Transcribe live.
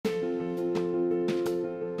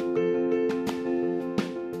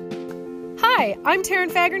Hi, I'm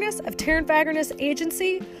Taryn Fagerness of Taryn Fagerness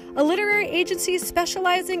Agency, a literary agency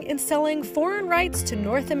specializing in selling foreign rights to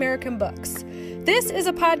North American books. This is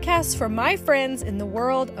a podcast for my friends in the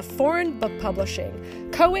world of foreign book publishing,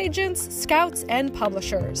 co-agents, scouts, and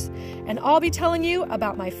publishers. And I'll be telling you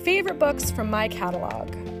about my favorite books from my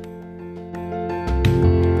catalog.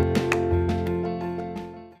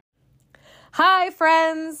 Hi,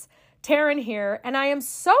 friends. Taryn here, and I am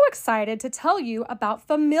so excited to tell you about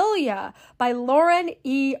FAMILIA by Lauren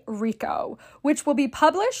E. Rico, which will be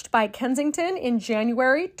published by Kensington in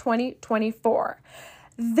January 2024.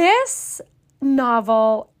 This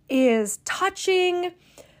novel is touching,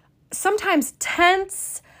 sometimes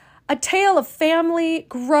tense, a tale of family,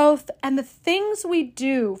 growth, and the things we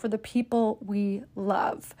do for the people we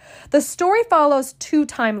love. The story follows two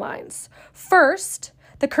timelines. First,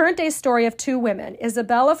 the current day story of two women,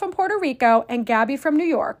 Isabella from Puerto Rico and Gabby from New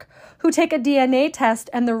York, who take a DNA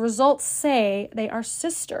test and the results say they are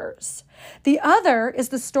sisters. The other is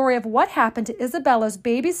the story of what happened to Isabella's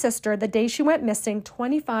baby sister the day she went missing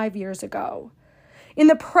 25 years ago. In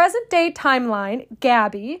the present day timeline,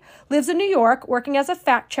 Gabby lives in New York working as a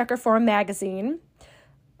fact checker for a magazine,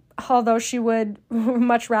 although she would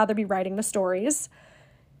much rather be writing the stories.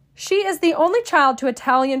 She is the only child to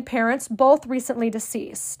Italian parents, both recently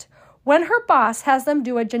deceased. When her boss has them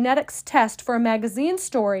do a genetics test for a magazine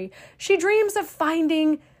story, she dreams of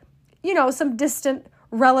finding, some distant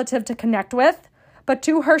relative to connect with. But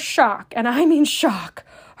to her shock, and I mean shock,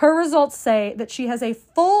 her results say that she has a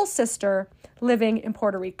full sister living in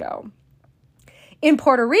Puerto Rico. In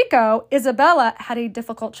Puerto Rico, Isabella had a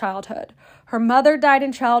difficult childhood. Her mother died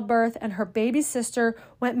in childbirth, and her baby sister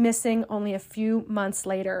went missing only a few months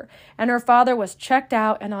later, and her father was checked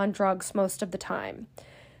out and on drugs most of the time.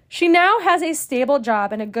 She now has a stable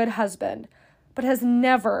job and a good husband, but has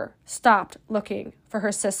never stopped looking for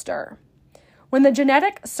her sister. When the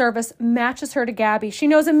genetic service matches her to Gabby, she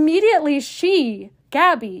knows immediately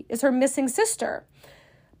Gabby, is her missing sister.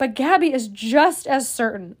 But Gabby is just as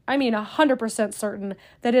certain, 100% certain,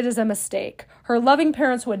 that it is a mistake. Her loving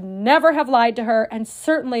parents would never have lied to her and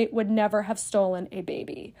certainly would never have stolen a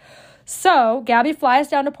baby. So Gabby flies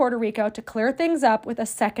down to Puerto Rico to clear things up with a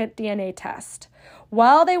second DNA test.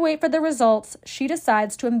 While they wait for the results, she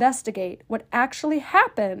decides to investigate what actually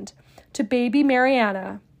happened to baby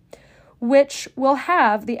Mariana, which will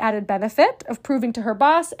have the added benefit of proving to her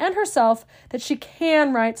boss and herself that she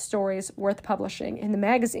can write stories worth publishing in the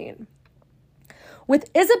magazine.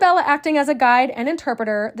 With Isabella acting as a guide and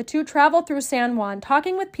interpreter, the two travel through San Juan,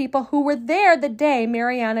 talking with people who were there the day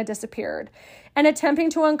Mariana disappeared and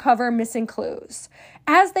attempting to uncover missing clues.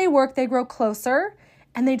 As they work, they grow closer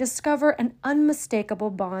and they discover an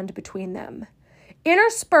unmistakable bond between them.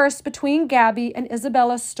 Interspersed between Gabby and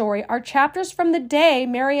Isabella's story are chapters from the day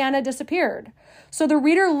Mariana disappeared. So the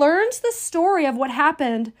reader learns the story of what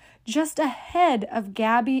happened just ahead of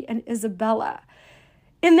Gabby and Isabella.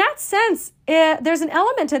 In that sense, there's an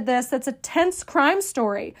element to this that's a tense crime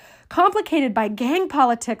story, complicated by gang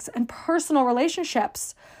politics and personal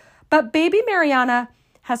relationships. But baby Mariana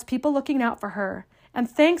has people looking out for her, and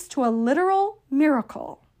thanks to a literal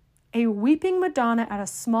miracle, a weeping Madonna at a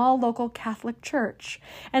small local Catholic church,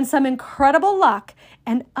 and some incredible luck,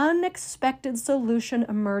 an unexpected solution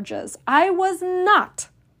emerges. I was not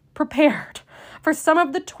prepared for some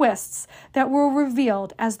of the twists that were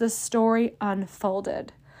revealed as the story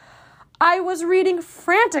unfolded. I was reading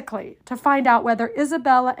frantically to find out whether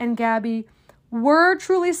Isabella and Gabby were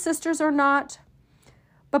truly sisters or not.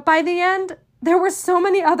 But by the end, there were so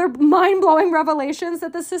many other mind-blowing revelations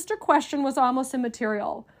that the sister question was almost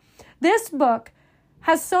immaterial. This book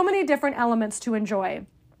has so many different elements to enjoy.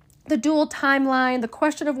 The dual timeline, the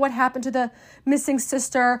question of what happened to the missing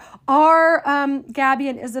sister, are Gabby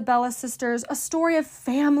and Isabella sisters, a story of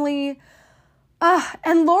family.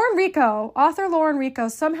 And author Lauren Rico,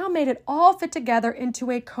 somehow made it all fit together into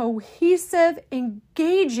a cohesive,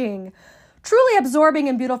 engaging, truly absorbing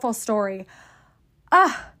and beautiful story.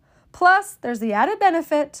 Plus, there's the added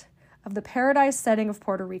benefit of the paradise setting of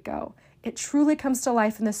Puerto Rico. It truly comes to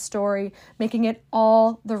life in this story, making it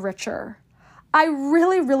all the richer. I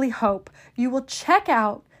really, really hope you will check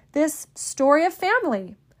out this story of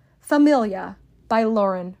family, FAMILIA by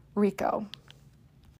Lauren Rico.